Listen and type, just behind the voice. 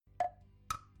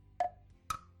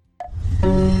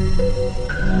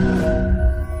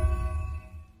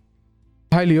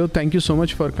Hi Leo, thank you so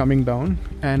much for coming down.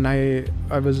 And I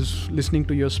was listening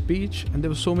to your speech, and there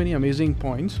were so many amazing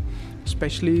points,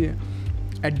 especially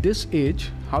at this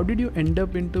age. How did you end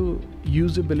up into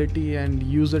usability and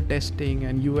user testing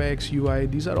and UX, UI?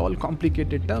 These are all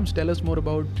complicated terms. Tell us more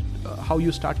about how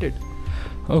you started.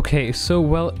 Okay,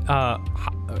 so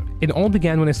it all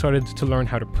began when I started to learn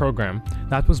how to program.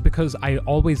 That was because I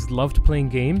always loved playing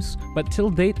games, but till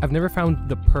date I've never found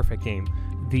the perfect game,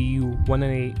 the one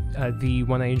I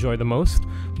enjoy the most.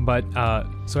 But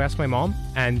so I asked my mom,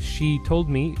 and she told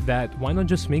me that why not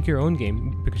just make your own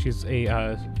game, because she's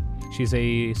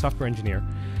a software engineer.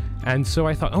 And so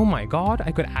I thought, oh my god,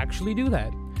 I could actually do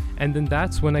that. And then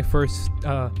that's when I first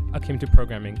came to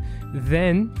programming.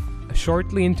 Then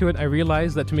shortly into it, I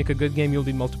realized that to make a good game, you'll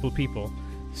need multiple people.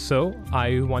 So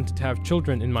I wanted to have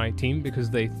children in my team because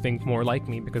they think more like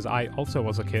me, because I also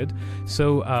was a kid.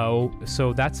 So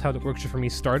that's how the workshop for me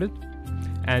started.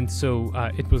 And so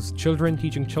it was children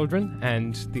teaching children,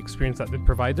 and the experience that it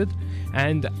provided.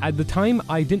 And at the time,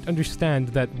 I didn't understand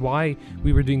that why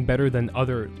we were doing better than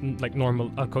other normal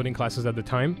coding classes at the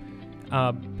time.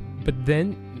 But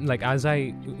then, as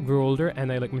I grew older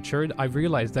and I matured, I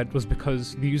realized that it was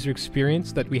because the user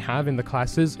experience that we have in the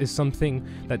classes is something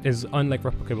that is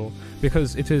replicable,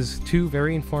 because it is two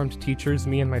very informed teachers,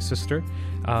 me and my sister,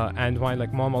 and my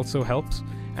mom also helps,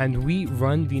 and we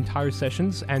run the entire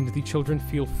sessions, and the children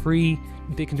feel free.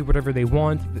 They can do whatever they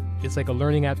want. It's like a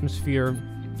learning atmosphere.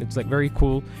 It's very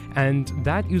cool, and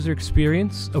that user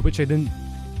experience, which I didn't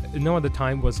know at the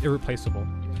time, was irreplaceable.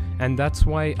 And that's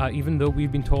why even though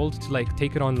we've been told to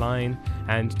take it online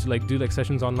and to do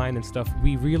sessions online and stuff,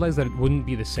 we realized that it wouldn't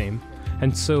be the same.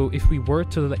 And so if we were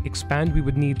to expand, we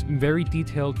would need very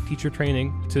detailed teacher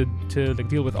training to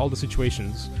deal with all the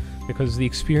situations, because the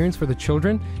experience for the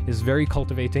children is very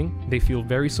cultivating. They feel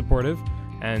very supportive,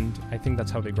 and I think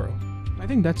that's how they grow. I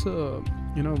think that's a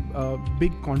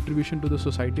big contribution to the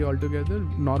society altogether.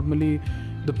 Normally,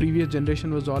 the previous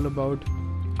generation was all about,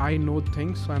 I know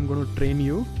things, so I'm going to train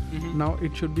you. Mm-hmm. Now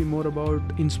it should be more about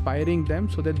inspiring them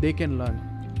so that they can learn.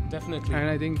 Definitely. And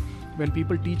I think when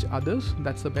people teach others,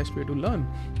 that's the best way to learn.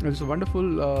 It's a wonderful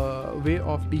way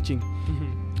of teaching.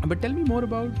 Mm-hmm. But tell me more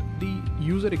about the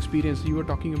user experience. You were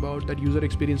talking about that user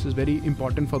experience is very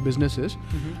important for businesses.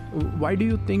 Mm-hmm. Why do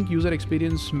you think user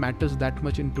experience matters that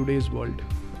much in today's world?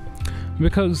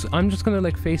 Because I'm just going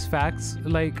to face facts.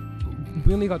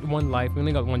 We only got one life, we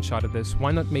only got one shot at this.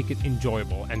 Why not make it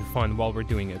enjoyable and fun while we're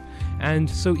doing it? And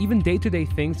so even day-to-day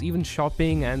things, even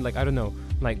shopping and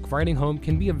riding home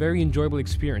can be a very enjoyable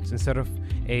experience instead of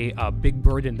a big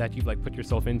burden that you've put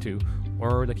yourself into,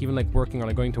 or even working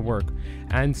or going to work.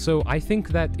 And so I think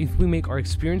that if we make our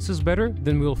experiences better,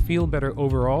 then we'll feel better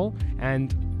overall,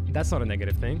 and that's not a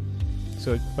negative thing.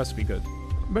 So it must be good.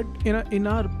 But in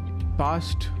our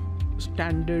past,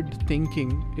 standard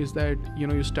thinking is that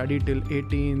you study till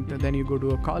 18th, and then you go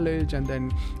to a college, and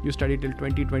then you study till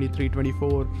 20, 23,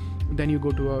 24, then you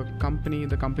go to a company.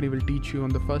 The company will teach you on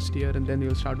the first year, and then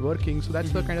you'll start working. So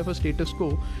that's the kind of a status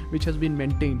quo which has been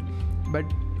maintained. But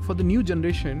for the new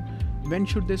generation, when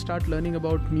should they start learning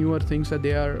about newer things that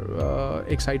they are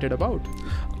excited about?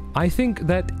 I think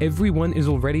that everyone is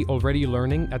already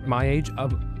learning at my age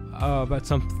about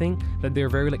something that they're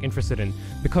very interested in,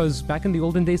 because back in the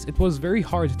olden days it was very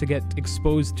hard to get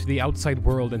exposed to the outside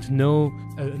world and to know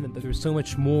that there's so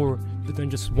much more than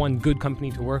just one good company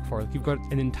to work for. You've got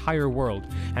an entire world.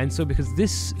 And so because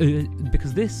this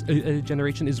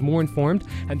generation is more informed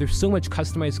and there's so much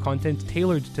customized content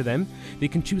tailored to them, they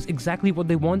can choose exactly what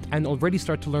they want and already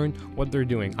start to learn what they're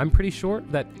doing. I'm pretty sure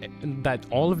that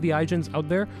all of the iGens out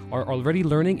there are already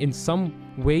learning in some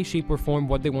way, shape, or form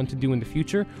what they want to do in the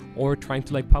future, or trying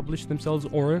to publish themselves,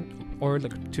 or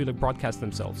to broadcast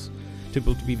themselves to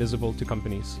be visible to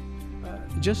companies.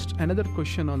 Just another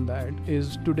question on that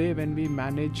is, today when we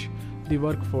manage the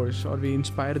workforce or we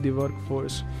inspire the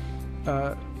workforce,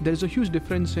 there's a huge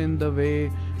difference in the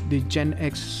way the Gen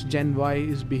X, Gen Y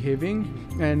is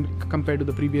behaving and compared to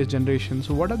the previous generation.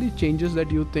 So what are the changes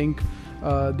that you think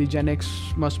the Gen X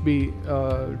must be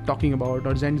talking about,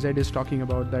 or Gen Z is talking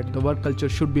about, that the work culture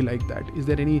should be like that? Is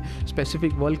there any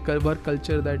specific work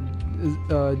culture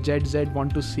that Gen Z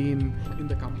want to see in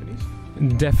the companies?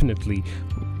 Definitely.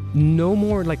 No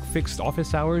more fixed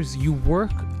office hours. You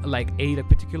work a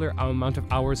particular amount of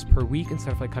hours per week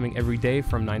instead of coming every day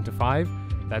from 9 to 5.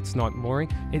 That's not boring.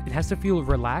 It has to feel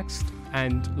relaxed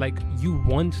and you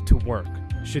want to work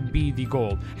should be the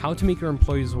goal. How to make your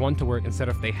employees want to work instead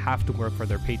of they have to work for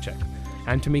their paycheck.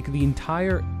 And to make the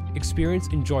entire experience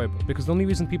enjoyable, because the only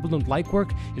reason people don't like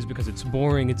work is because it's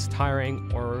boring, it's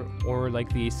tiring, or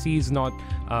like the AC is not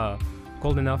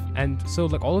cold enough. And so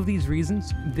like all of these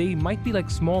reasons, they might be like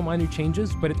small minor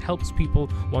changes, but it helps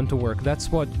people want to work.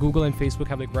 That's what Google and Facebook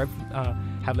have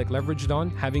like leveraged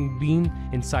on, having been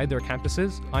inside their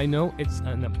campuses. I know it's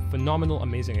a phenomenal,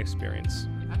 amazing experience.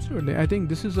 Absolutely. I think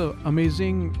this is an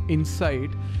amazing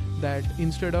insight that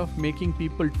instead of making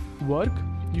people work,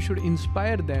 you should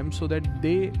inspire them so that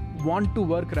they want to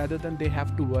work rather than they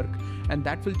have to work. And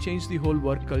that will change the whole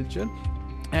work culture.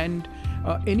 And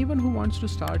anyone who wants to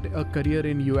start a career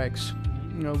in UX,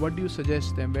 what do you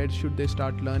suggest them? Where should they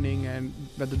start learning, and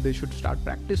whether they should start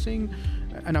practicing?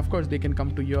 And of course, they can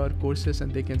come to your courses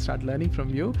and they can start learning from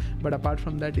you. But apart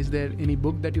from that, is there any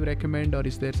book that you recommend, or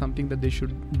is there something that they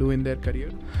should do in their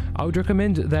career? I would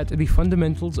recommend that the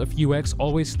fundamentals of UX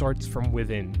always starts from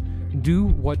within. Do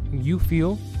what you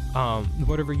feel,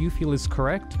 whatever you feel is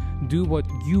correct. Do what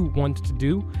you want to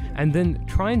do, and then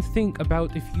try and think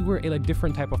about, if you were a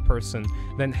different type of person,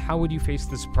 then how would you face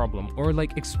this problem, or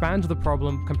like expand the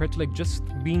problem compared to like just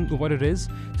being what it is,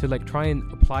 to like try and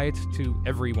apply it to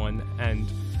everyone, and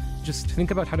just think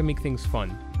about how to make things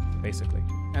fun, basically.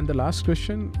 And the last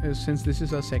question is, since this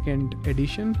is our second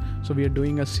edition, so we are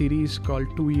doing a series called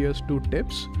 2 Years, 2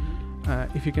 Tips.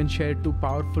 If you can share 2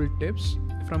 powerful tips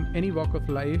from any walk of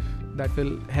life that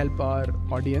will help our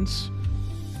audience.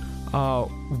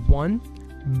 1,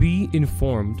 be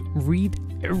informed. Read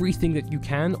everything that you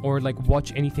can, or like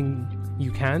watch anything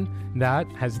you can. That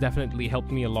has definitely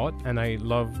helped me a lot, and I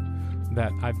love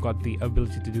that I've got the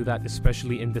ability to do that,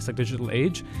 especially in this like digital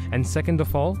age. And second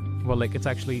of all, well, like it's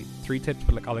actually 3 tips,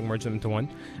 but like I'll merge them into one.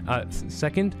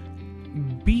 Second,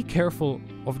 be careful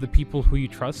of the people who you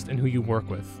trust and who you work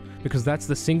with, because that's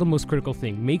the single most critical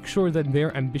thing. Make sure that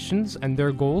their ambitions and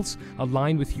their goals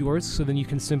align with yours, so then you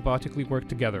can symbiotically work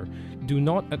together. Do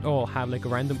not at all have like a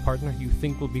random partner you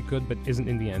think will be good but isn't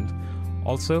in the end.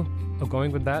 Also,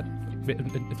 going with that,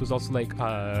 it was also like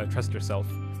trust yourself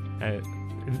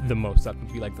the most. That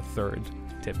would be like the third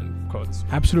tip in quotes.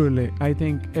 Absolutely. I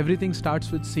think everything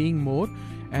starts with seeing more.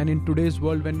 And in today's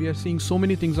world, when we are seeing so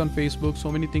many things on Facebook,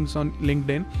 so many things on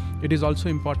LinkedIn, it is also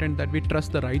important that we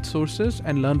trust the right sources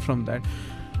and learn from that.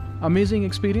 Amazing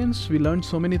experience. We learned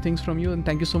so many things from you, and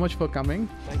thank you so much for coming.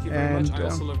 Thank you very much. I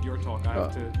also loved your talk. I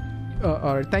have to...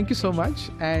 all right. Thank you so much.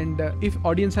 And if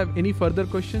audience have any further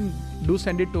question, do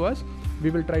send it to us.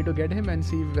 We will try to get him and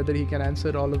see whether he can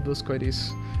answer all of those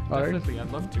queries. All Definitely. Right?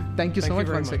 I'd love to. Thank you so much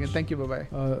once again. Thank you.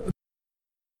 Bye-bye.